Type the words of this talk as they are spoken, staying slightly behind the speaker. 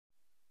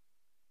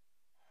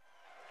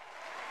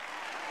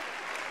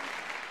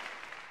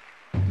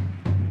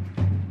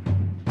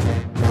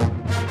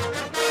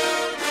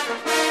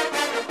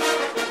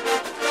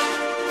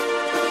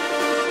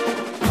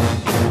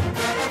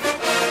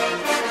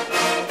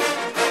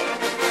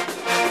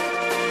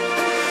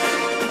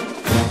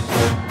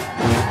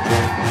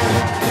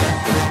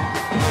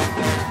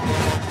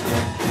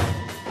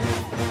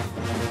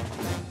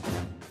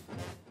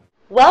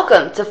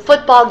Welcome to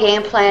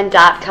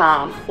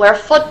footballgameplan.com, where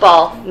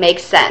football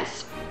makes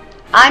sense.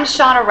 I'm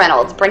Shauna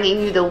Reynolds,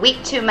 bringing you the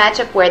Week 2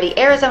 matchup where the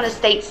Arizona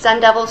State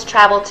Sun Devils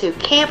travel to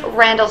Camp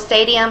Randall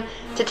Stadium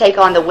to take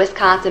on the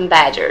Wisconsin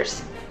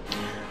Badgers.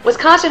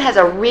 Wisconsin has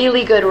a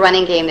really good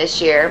running game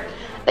this year.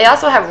 They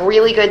also have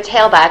really good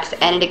tailbacks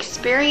and an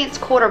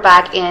experienced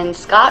quarterback in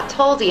Scott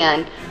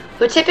Tolzien,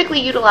 who typically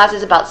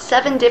utilizes about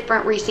 7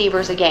 different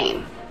receivers a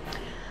game.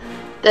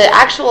 The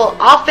actual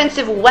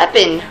offensive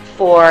weapon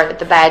for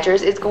the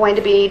Badgers is going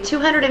to be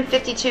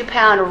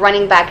 252-pound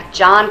running back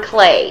John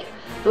Clay,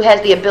 who has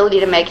the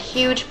ability to make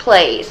huge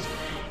plays.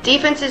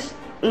 Defenses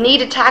need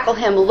to tackle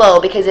him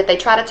low because if they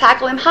try to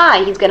tackle him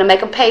high, he's going to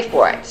make them pay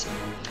for it.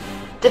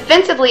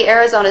 Defensively,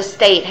 Arizona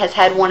State has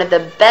had one of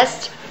the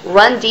best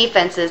run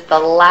defenses the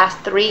last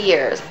 3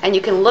 years, and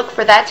you can look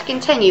for that to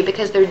continue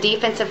because their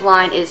defensive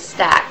line is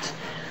stacked.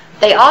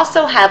 They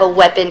also have a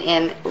weapon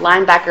in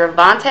linebacker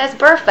Vontaze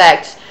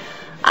Burfict,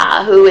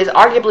 who is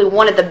arguably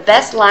one of the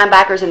best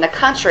linebackers in the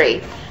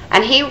country,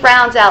 and he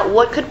rounds out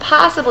what could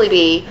possibly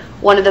be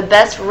one of the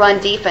best run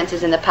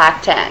defenses in the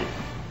Pac-10.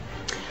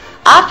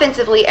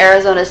 Offensively,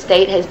 Arizona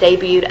State has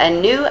debuted a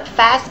new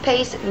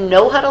fast-paced,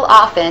 no-huddle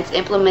offense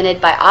implemented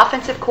by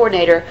offensive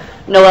coordinator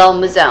Noel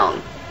Mazzone.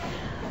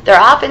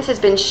 Their offense has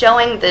been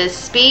showing the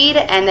speed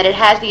and that it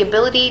has the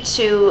ability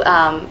to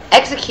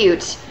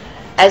execute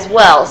as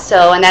well,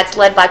 and that's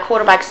led by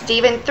quarterback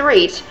Stephen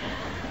Threet.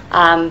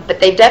 But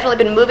they've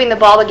definitely been moving the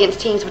ball against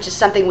teams, which is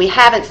something we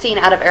haven't seen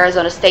out of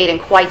Arizona State in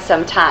quite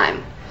some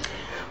time.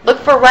 Look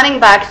for running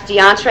backs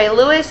DeAndre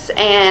Lewis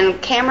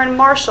and Cameron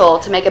Marshall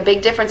to make a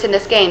big difference in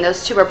this game.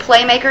 Those two are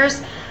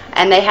playmakers,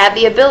 and they have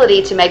the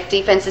ability to make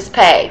defenses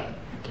pay.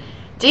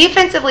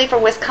 Defensively for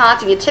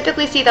Wisconsin, you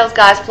typically see those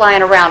guys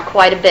flying around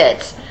quite a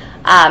bit.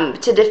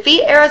 To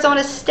defeat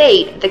Arizona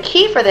State, the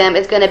key for them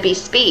is going to be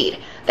speed.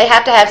 They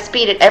have to have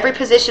speed at every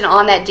position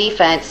on that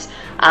defense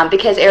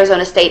because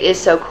Arizona State is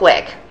so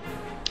quick.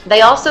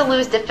 They also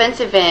lose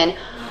defensive end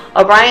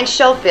O'Brien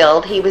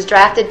Schofield. He was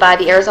drafted by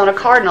the Arizona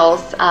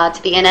Cardinals to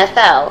the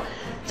NFL.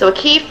 So a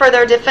key for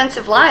their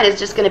defensive line is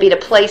just going to be to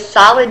play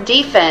solid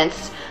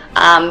defense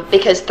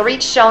because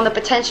Threet's shown the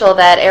potential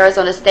that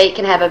Arizona State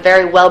can have a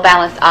very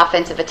well-balanced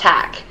offensive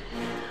attack.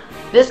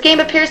 This game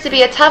appears to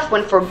be a tough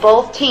one for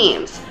both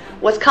teams.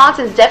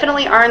 Wisconsin's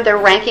definitely earned their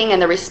ranking and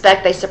the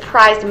respect. They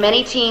surprised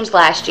many teams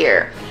last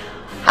year.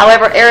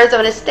 However,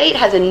 Arizona State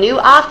has a new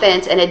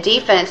offense and a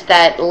defense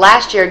that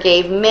last year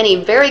gave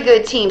many very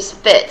good teams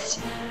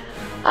fits.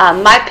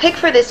 My pick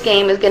for this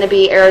game is going to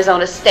be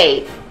Arizona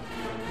State.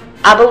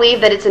 I believe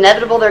that it's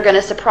inevitable they're going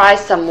to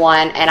surprise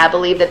someone, and I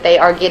believe that they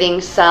are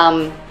getting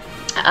some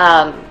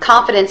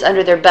confidence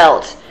under their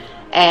belt.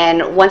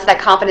 And once that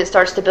confidence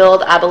starts to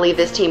build, I believe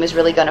this team is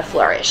really going to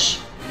flourish.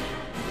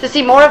 To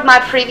see more of my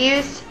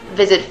previews,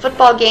 visit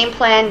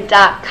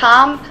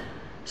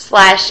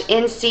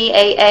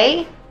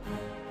footballgameplan.com/NCAA.